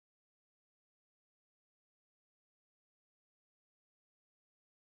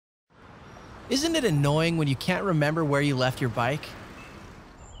Isn't it annoying when you can't remember where you left your bike?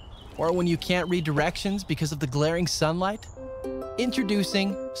 Or when you can't read directions because of the glaring sunlight?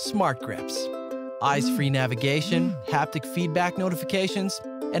 Introducing Smart Grips. Eyes-free navigation, haptic feedback notifications,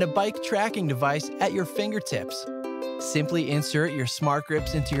 and a bike tracking device at your fingertips. Simply insert your Smart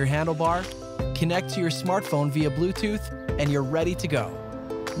Grips into your handlebar, connect to your smartphone via Bluetooth, and you're ready to go.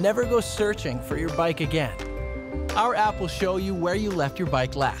 Never go searching for your bike again. Our app will show you where you left your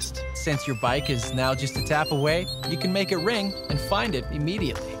bike last. Since your bike is now just a tap away, you can make it ring and find it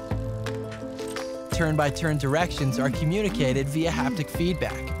immediately. Turn-by-turn directions are communicated via haptic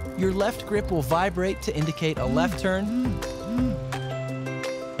feedback. Your left grip will vibrate to indicate a left turn,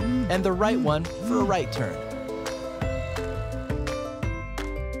 and the right one for a right turn.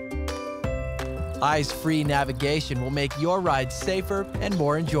 Eyes-free navigation will make your ride safer and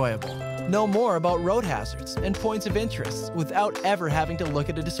more enjoyable. Know more about road hazards and points of interest without ever having to look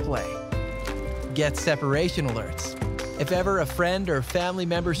at a display. Get separation alerts. If ever a friend or family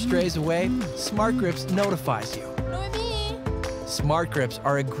member strays away, Smart Grips notifies you. Smart Grips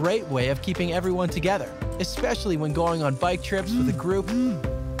are a great way of keeping everyone together, especially when going on bike trips with a group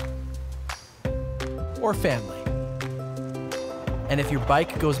or family. And if your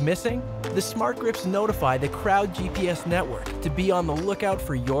bike goes missing, the Smart Grips notify the Crowd GPS network to be on the lookout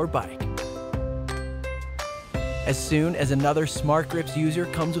for your bike. As soon as another Smart Grips user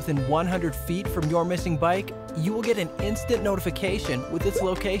comes within 100 feet from your missing bike, you will get an instant notification with its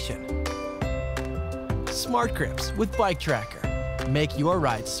location. Smart Grips with Bike Tracker. Make your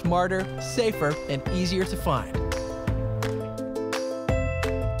ride smarter, safer, and easier to find.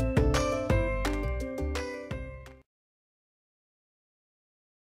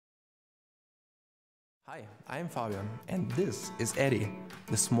 Hi, I'm Fabian and this is Eddie,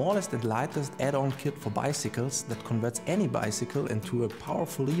 the smallest and lightest add-on kit for bicycles that converts any bicycle into a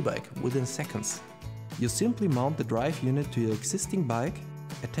powerful e-bike within seconds. You simply mount the drive unit to your existing bike,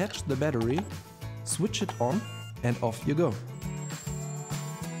 attach the battery, switch it on and off you go.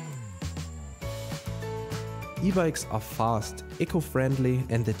 E-bikes are fast, eco-friendly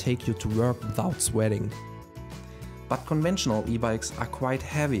and they take you to work without sweating. But conventional e-bikes are quite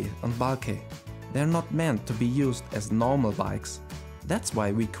heavy and bulky. They're not meant to be used as normal bikes. That's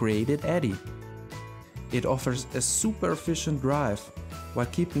why we created Eddie. It offers a super efficient drive while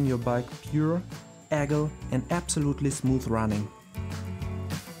keeping your bike pure, agile and absolutely smooth running.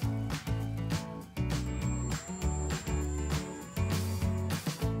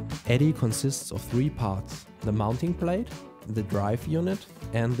 Eddie consists of 3 parts: the mounting plate, the drive unit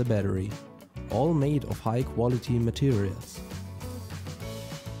and the battery, all made of high quality materials.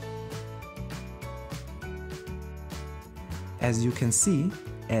 As you can see,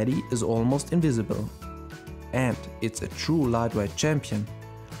 Eddie is almost invisible. And it's a true lightweight champion.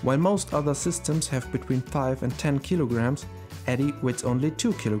 While most other systems have between 5 and 10 kilograms, Eddie weighs only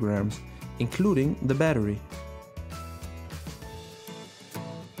 2 kilograms, including the battery.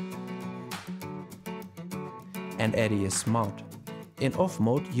 And Eddie is smart. In off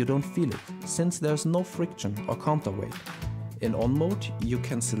mode you don't feel it, since there's no friction or counterweight. In on mode you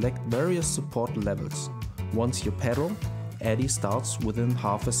can select various support levels. Once you pedal, Eddie starts within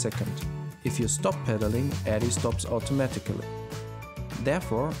half a second. If you stop pedaling, Eddie stops automatically.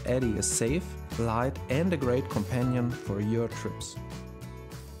 Therefore, Eddie is safe, light and a great companion for your trips.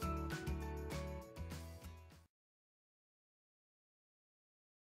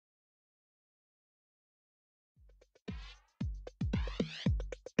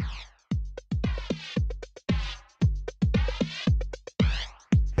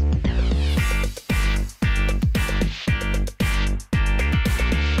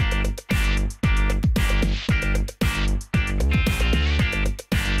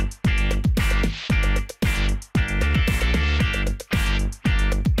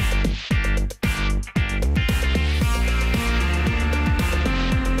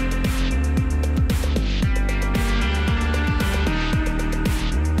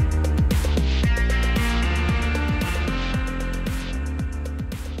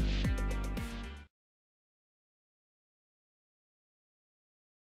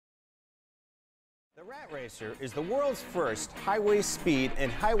 The Rat Racer is the world's first highway speed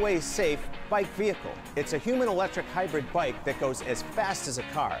and highway safe bike vehicle. It's a human-electric hybrid bike that goes as fast as a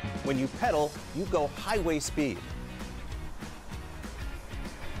car. When you pedal, you go highway speed.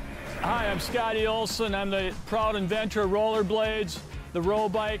 Hi, I'm Scotty Olson. I'm the proud inventor of rollerblades, the row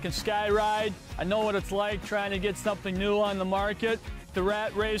bike and sky ride. I know what it's like trying to get something new on the market. The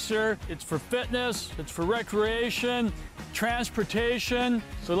Rat Racer, it's for fitness, it's for recreation, transportation.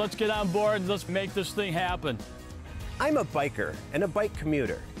 So let's get on board and let's make this thing happen. I'm a biker and a bike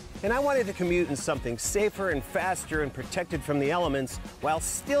commuter. And I wanted to commute in something safer and faster and protected from the elements while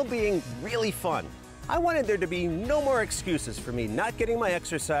still being really fun. I wanted there to be no more excuses for me not getting my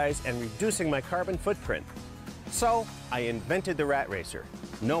exercise and reducing my carbon footprint. So I invented the Rat Racer.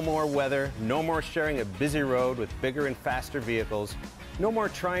 No more weather, no more sharing a busy road with bigger and faster vehicles, no more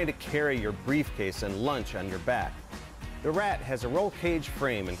trying to carry your briefcase and lunch on your back. The Rat has a roll cage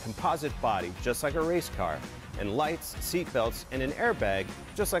frame and composite body just like a race car, and lights, seat belts, and an airbag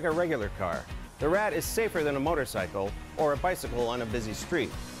just like a regular car. The Rat is safer than a motorcycle or a bicycle on a busy street.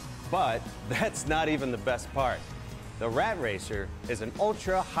 But that's not even the best part. The Rat Racer is an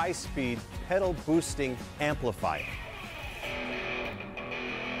ultra high-speed pedal boosting amplifier.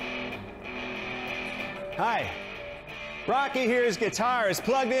 Hi, Rocky here's guitar is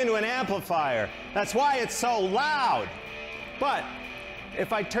plugged into an amplifier. That's why it's so loud. But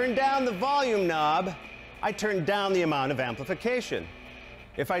if I turn down the volume knob, I turn down the amount of amplification.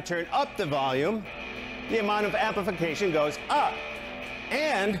 If I turn up the volume, the amount of amplification goes up.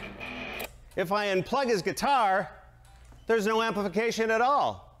 And if I unplug his guitar, there's no amplification at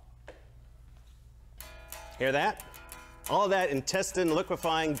all. Hear that? All that intestine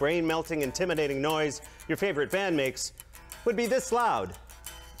liquefying, brain melting, intimidating noise your favorite band makes would be this loud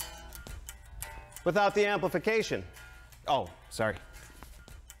without the amplification. Oh, sorry.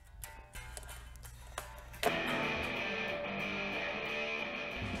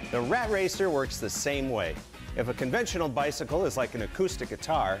 The Rat Racer works the same way. If a conventional bicycle is like an acoustic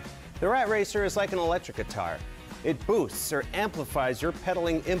guitar, the Rat Racer is like an electric guitar. It boosts or amplifies your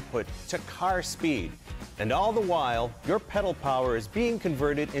pedaling input to car speed. And all the while, your pedal power is being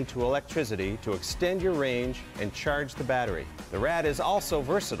converted into electricity to extend your range and charge the battery. The Rat is also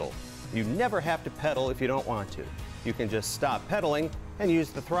versatile. You never have to pedal if you don't want to. You can just stop pedaling and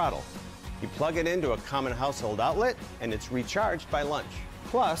use the throttle. You plug it into a common household outlet and it's recharged by lunch.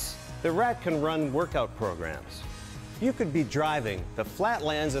 Plus, the Rat can run workout programs. You could be driving the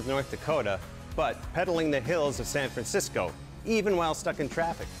flatlands of North Dakota, but pedaling the hills of San Francisco, even while stuck in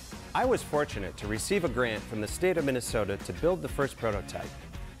traffic. I was fortunate to receive a grant from the state of Minnesota to build the first prototype.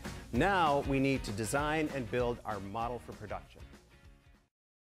 Now we need to design and build our model for production.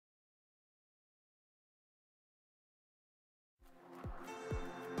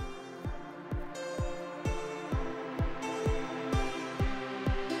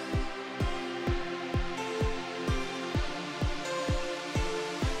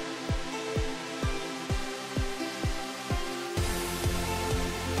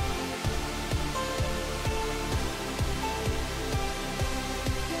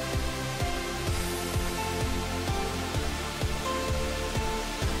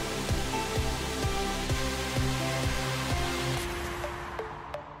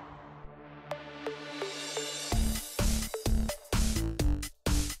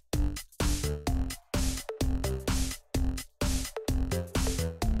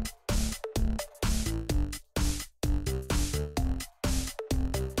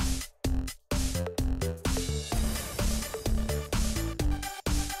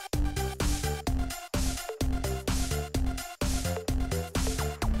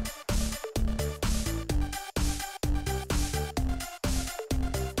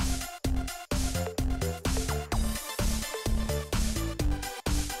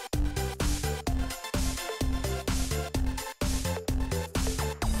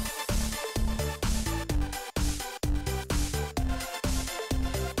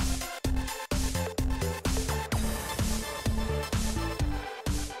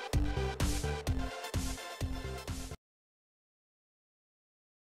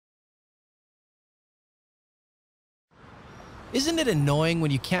 Isn't it annoying when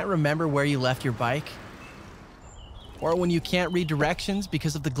you can't remember where you left your bike? Or when you can't read directions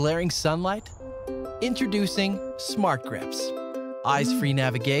because of the glaring sunlight? Introducing Smart Grips. Eyes-free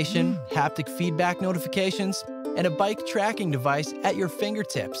navigation, haptic feedback notifications, and a bike tracking device at your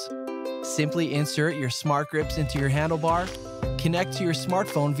fingertips. Simply insert your Smart Grips into your handlebar, connect to your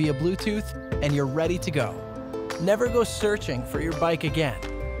smartphone via Bluetooth, and you're ready to go. Never go searching for your bike again.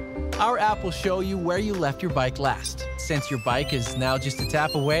 Our app will show you where you left your bike last. Since your bike is now just a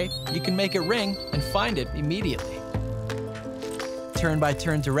tap away, you can make it ring and find it immediately.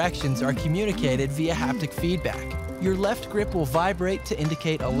 Turn-by-turn directions are communicated via haptic feedback. Your left grip will vibrate to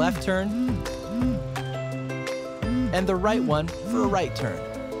indicate a left turn, and the right one for a right turn.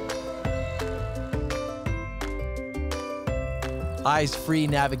 Eyes-free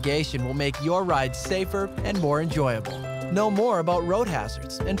navigation will make your ride safer and more enjoyable. Know more about road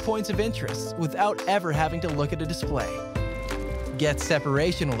hazards and points of interest without ever having to look at a display. Get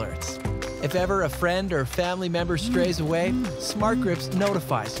separation alerts. If ever a friend or family member strays away, Smart Grips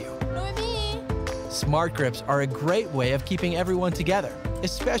notifies you. Smart Grips are a great way of keeping everyone together,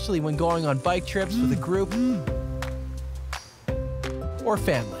 especially when going on bike trips with a group or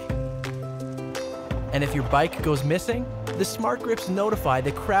family. And if your bike goes missing, the Smart Grips notify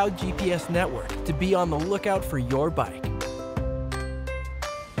the Crowd GPS network to be on the lookout for your bike.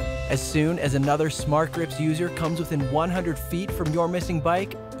 As soon as another Smart Grips user comes within 100 feet from your missing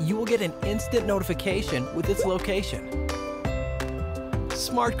bike, you will get an instant notification with its location.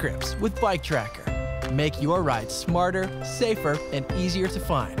 Smart Grips with Bike Tracker. Make your ride smarter, safer, and easier to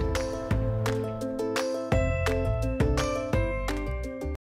find.